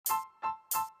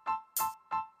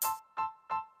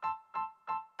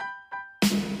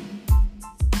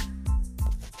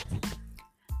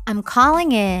I'm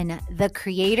calling in the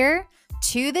creator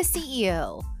to the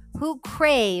CEO who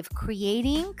crave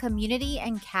creating community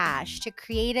and cash to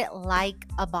create it like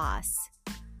a boss.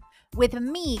 With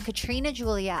me, Katrina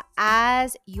Julia,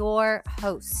 as your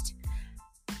host,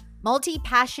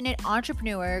 multi-passionate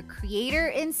entrepreneur, creator,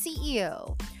 and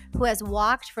CEO who has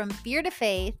walked from fear to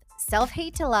faith,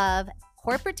 self-hate to love,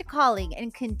 corporate to calling,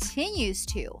 and continues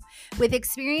to, with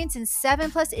experience in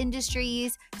 7+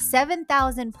 industries,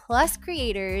 7,000+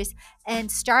 creators and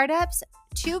startups,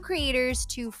 2 creators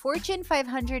to Fortune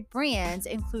 500 brands,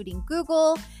 including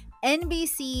Google,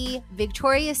 NBC,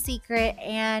 Victoria's Secret,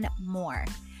 and more.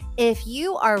 If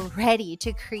you are ready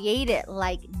to create it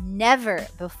like never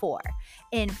before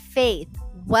in faith,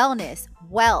 wellness,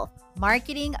 wealth,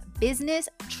 marketing, business,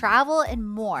 travel, and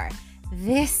more,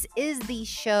 this is the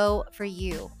show for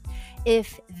you.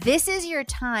 If this is your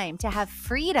time to have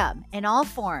freedom in all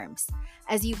forms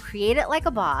as you create it like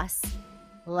a boss,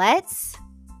 let's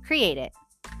create it.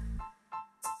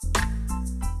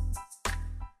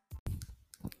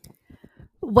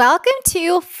 Welcome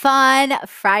to Fun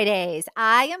Fridays.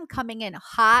 I am coming in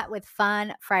hot with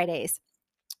Fun Fridays.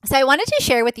 So I wanted to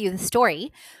share with you the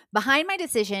story behind my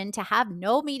decision to have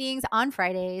no meetings on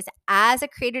Fridays as a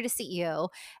creator to CEO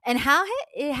and how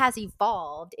it has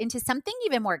evolved into something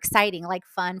even more exciting like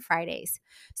Fun Fridays.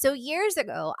 So years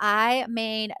ago, I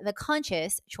made the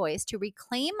conscious choice to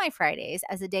reclaim my Fridays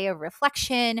as a day of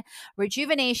reflection,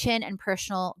 rejuvenation, and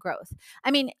personal growth.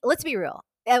 I mean, let's be real.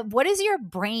 What does your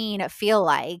brain feel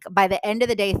like by the end of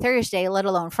the day, Thursday, let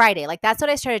alone Friday? Like, that's what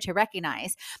I started to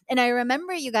recognize. And I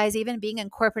remember you guys even being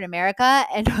in corporate America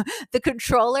and the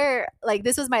controller, like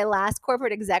this was my last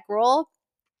corporate exec role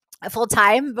full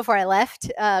time before I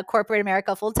left corporate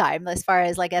America full time as far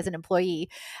as like as an employee.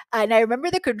 And I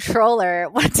remember the controller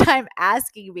one time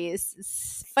asking me,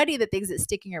 it's funny the things that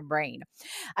stick in your brain.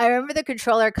 I remember the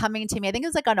controller coming to me, I think it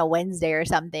was like on a Wednesday or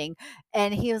something.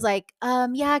 And he was like,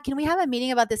 yeah, can we have a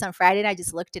meeting about this on Friday? And I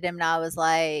just looked at him and I was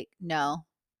like, no.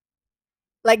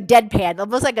 Like deadpan,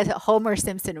 almost like a Homer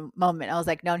Simpson moment. I was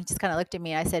like, no. And he just kind of looked at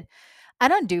me and I said, I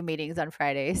don't do meetings on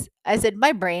Fridays. I said,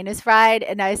 my brain is fried.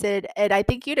 And I said, and I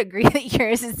think you'd agree that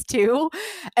yours is too.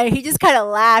 And he just kind of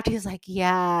laughed. He was like,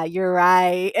 yeah, you're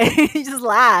right. And he just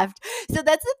laughed. So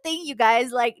that's the thing, you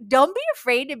guys, like, don't be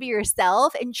afraid to be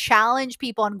yourself and challenge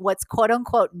people on what's quote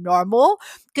unquote normal,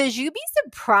 because you'd be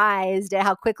surprised at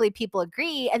how quickly people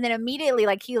agree. And then immediately,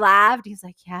 like, he laughed. He's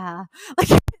like, yeah. Like,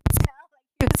 he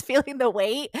was feeling the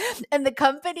weight, and the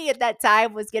company at that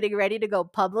time was getting ready to go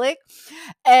public.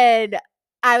 And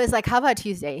I was like, how about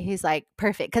Tuesday? He's like,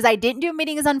 perfect. Because I didn't do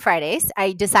meetings on Fridays.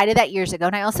 I decided that years ago.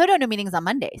 And I also don't do meetings on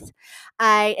Mondays.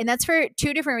 And that's for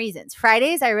 2 different reasons.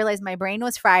 Fridays, I realized my brain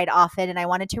was fried often and I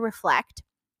wanted to reflect.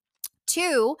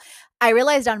 2, I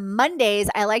realized on Mondays,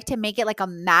 I like to make it like a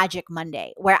magic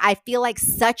Monday where I feel like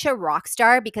such a rock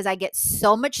star because I get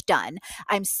so much done.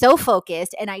 I'm so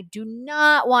focused and I do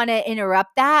not want to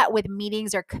interrupt that with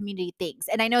meetings or community things.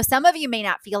 And I know some of you may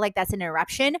not feel like that's an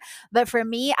interruption, but for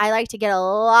me, I like to get a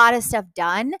lot of stuff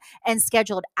done and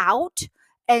scheduled out.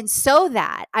 And so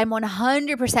that I'm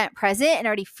 100% present and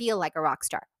already feel like a rock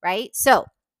star, right? So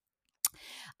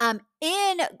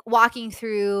in walking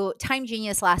through Time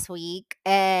Genius last week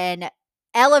and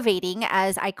elevating,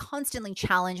 as I constantly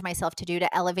challenge myself to do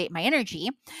to elevate my energy,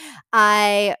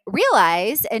 I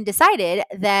realized and decided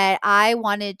that I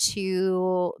wanted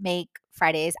to make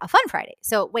Fridays a fun Friday.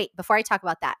 So wait, before I talk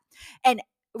about that, and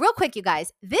real quick, you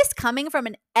guys, this coming from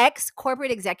an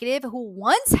ex-corporate executive who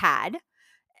once had,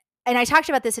 and I talked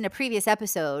about this in a previous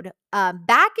episode,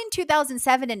 back in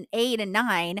 2007 and 8 and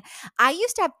 9, I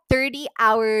used to have 30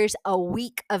 hours a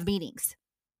week of meetings.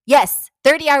 Yes,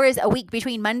 30 hours a week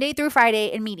between Monday through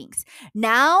Friday in meetings.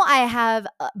 Now I have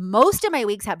most of my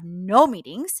weeks have no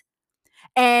meetings,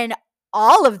 and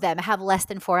all of them have less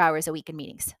than 4 hours a week in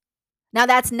meetings. Now,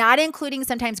 that's not including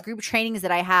sometimes group trainings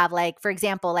that I have. Like, for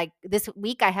example, like this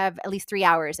week, I have at least 3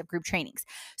 hours of group trainings.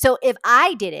 So if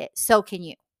I did it, so can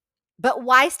you. But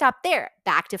why stop there?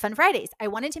 Back to Fun Fridays. I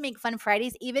wanted to make Fun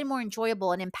Fridays even more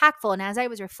enjoyable and impactful. And as I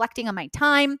was reflecting on my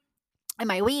time and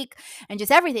my week and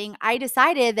just everything, I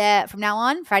decided that from now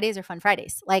on, Fridays are Fun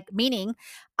Fridays. Like, meaning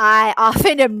I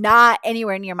often am not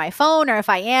anywhere near my phone, or if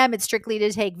I am, it's strictly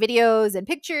to take videos and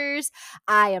pictures.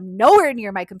 I am nowhere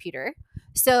near my computer.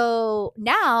 So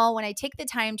now when I take the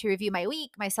time to review my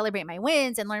week, celebrate my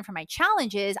wins, and learn from my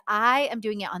challenges, I am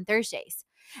doing it on Thursdays.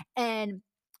 And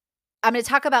I'm going to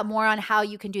talk about more on how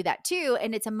you can do that too.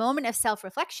 And it's a moment of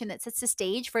self-reflection that sets the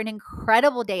stage for an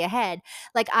incredible day ahead.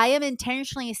 Like, I am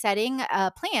intentionally setting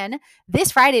a plan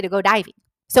this Friday to go diving.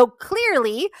 So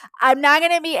clearly, I'm not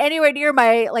going to be anywhere near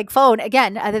my phone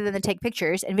again, other than to take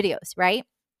pictures and videos, right?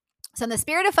 So, in the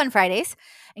spirit of Fun Fridays,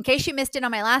 in case you missed it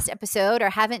on my last episode or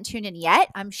haven't tuned in yet,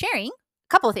 I'm sharing a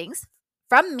couple of things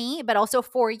from me, but also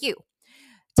for you.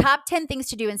 Top 10 things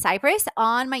to do in Cyprus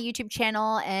on my YouTube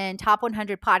channel and Top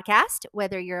 100 podcast,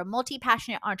 whether you're a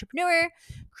multi-passionate entrepreneur,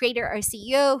 creator, or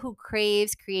CEO who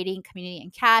craves creating community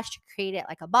and cash to create it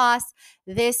like a boss.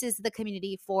 This is the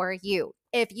community for you.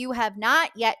 If you have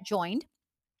not yet joined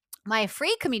my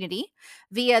free community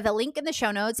via the link in the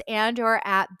show notes and or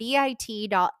at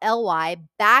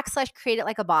bit.ly/create it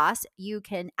like a boss, you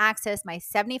can access my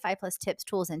 75 plus tips,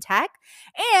 tools, and tech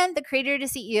and the Creator to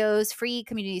CEO's free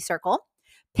community circle.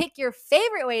 Pick your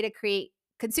favorite way to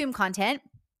consume content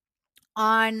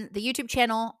on the YouTube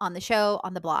channel, on the show,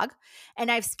 on the blog.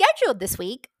 And I've scheduled this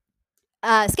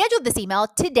email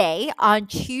today on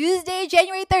Tuesday,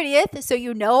 January 30th. So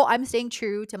you know I'm staying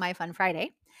true to my Fun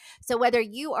Friday. So whether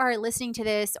you are listening to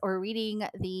this or reading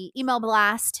the email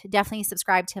blast, definitely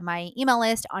subscribe to my email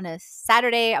list on a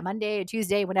Saturday, a Monday, a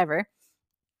Tuesday, whatever.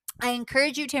 I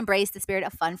encourage you to embrace the spirit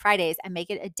of Fun Fridays and make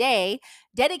it a day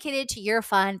dedicated to your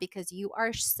fun because you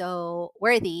are so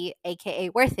worthy, aka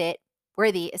worth it.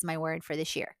 Worthy is my word for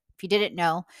this year. If you didn't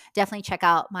know, definitely check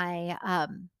out my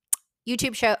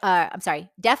YouTube show.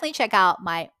 Definitely check out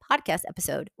my podcast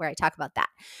episode where I talk about that.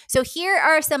 So here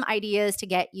are some ideas to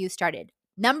get you started.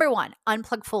 Number 1,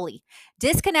 unplug fully.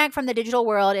 Disconnect from the digital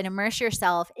world and immerse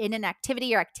yourself in an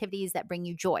activity or activities that bring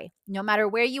you joy. No matter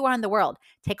where you are in the world,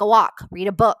 take a walk, read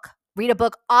a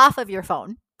book off of your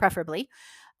phone, preferably,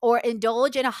 or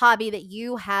indulge in a hobby that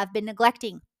you have been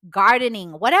neglecting,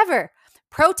 gardening, whatever.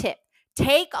 Pro tip,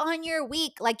 take on your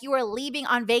week like you are leaving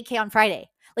on vacay on Friday.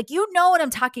 You know what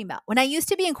I'm talking about. When I used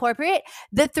to be in corporate,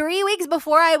 the 3 weeks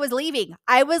before I was leaving,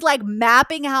 I was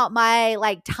mapping out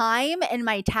my time and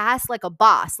my tasks like a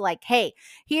boss. Hey,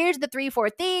 here's the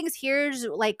 3-4 things. Here's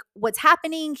what's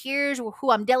happening. Here's who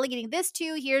I'm delegating this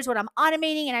to. Here's what I'm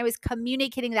automating. And I was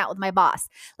communicating that with my boss.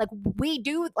 We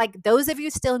do, those of you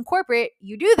still in corporate,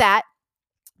 you do that.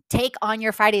 Take on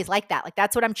your Fridays like that.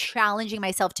 That's what I'm challenging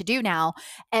myself to do now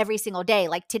every single day.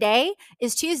 Today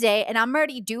is Tuesday and I'm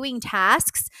already doing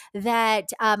tasks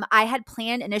that I had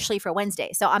planned initially for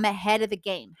Wednesday. So I'm ahead of the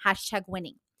game.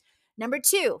 #winning. Number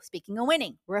 2, speaking of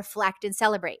winning, reflect and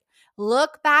celebrate.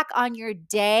 Look back on your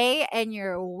day and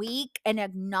your week and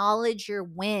acknowledge your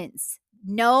wins.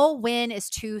 No win is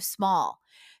too small.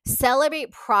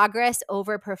 Celebrate progress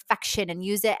over perfection and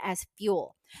use it as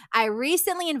fuel. I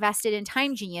recently invested in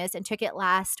Time Genius and took it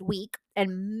last week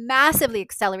and massively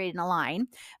accelerated and aligned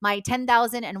my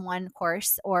 10,001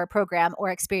 course or program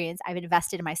or experience I've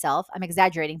invested in myself. I'm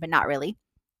exaggerating, but not really.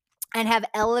 And have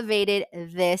elevated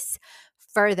this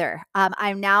further.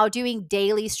 I'm now doing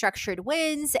daily structured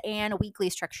wins and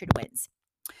weekly structured wins.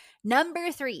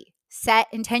 Number 3, set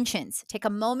intentions. Take a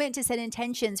moment to set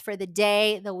intentions for the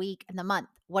day, the week, and the month.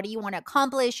 What do you want to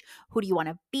accomplish? Who do you want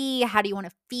to be? How do you want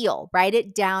to feel? Write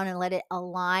it down and let it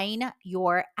align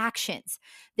your actions.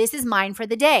 This is mine for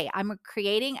the day. I'm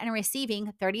creating and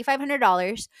receiving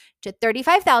 $3,500 to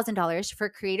 $35,000 for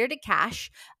Creator to Cash,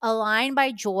 aligned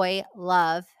with joy,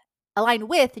 love,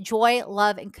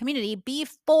 and community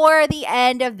before the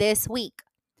end of this week.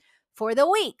 For the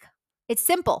week, it's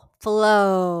simple,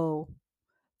 flow.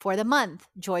 For the month,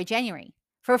 joy January.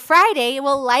 For Friday, it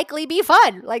will likely be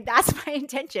fun. That's my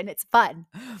intention. It's fun.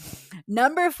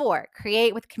 Number 4,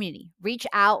 create with community. Reach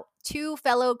out to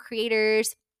fellow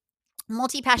creators,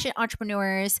 multi-passionate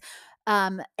entrepreneurs,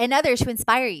 and others who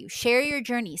inspire you. Share your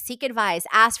journey, seek advice,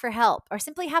 ask for help, or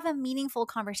simply have a meaningful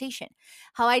conversation.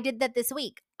 How I did that this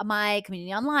week, my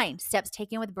community online, steps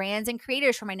taken with brands and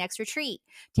creators for my next retreat,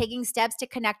 taking steps to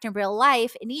connect in real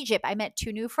life. In Egypt, I met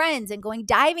 2 new friends and going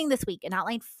diving this week and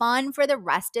outlined fun for the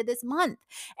rest of this month.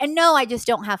 And no, I just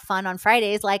don't have fun on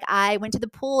Fridays. I went to the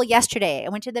pool yesterday. I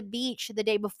went to the beach the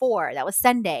day before. That was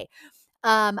Sunday.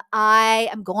 I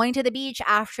am going to the beach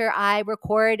after I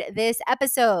record this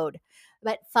episode.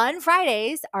 But Fun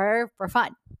Fridays are for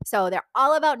fun. So they're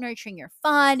all about nurturing your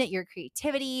fun, your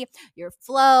creativity, your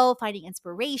flow, finding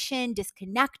inspiration,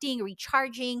 disconnecting,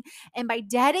 recharging. And by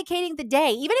dedicating the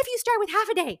day, even if you start with half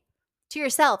a day to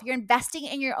yourself, you're investing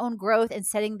in your own growth and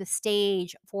setting the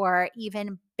stage for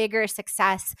even bigger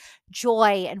success,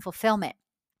 joy, and fulfillment.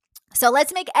 So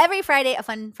let's make every Friday a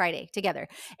fun Friday together.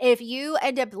 If you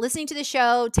end up listening to the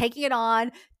show, taking it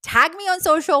on, tag me on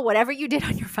social, whatever you did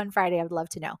on your Fun Friday, I would love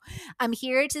to know. I'm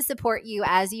here to support you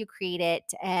as you create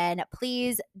it. And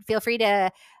please feel free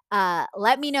to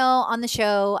Let me know on the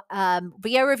show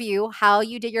via review how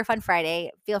you did your Fun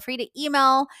Friday. Feel free to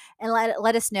email and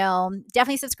let us know.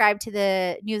 Definitely subscribe to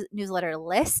the newsletter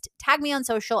list. Tag me on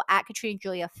social at Katrina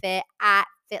Julia Fit, at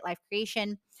Fit Life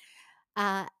Creation.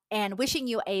 And wishing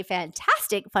you a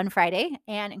fantastic Fun Friday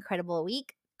and incredible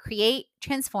week. Create,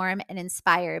 transform, and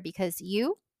inspire because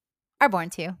you are born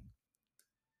to.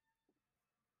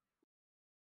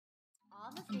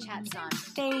 All the chats on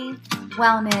faith,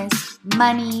 wellness,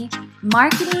 money,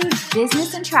 marketing,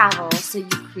 business, and travel so you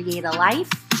create a life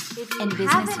and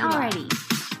business you already.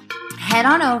 Head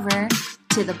on over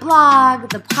to the blog,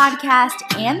 the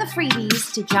podcast, and the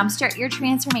freebies to jumpstart your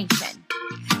transformation.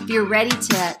 If you're ready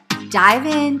to dive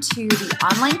into the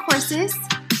online courses,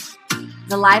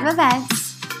 the live events,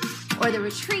 or the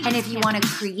retreat, and if you want to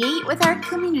create with our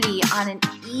community on an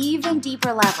even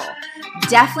deeper level,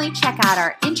 definitely check out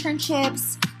our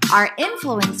internships, our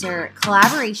influencer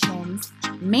collaborations,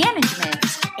 management,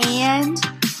 and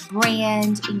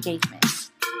brand engagement.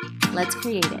 Let's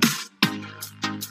create it.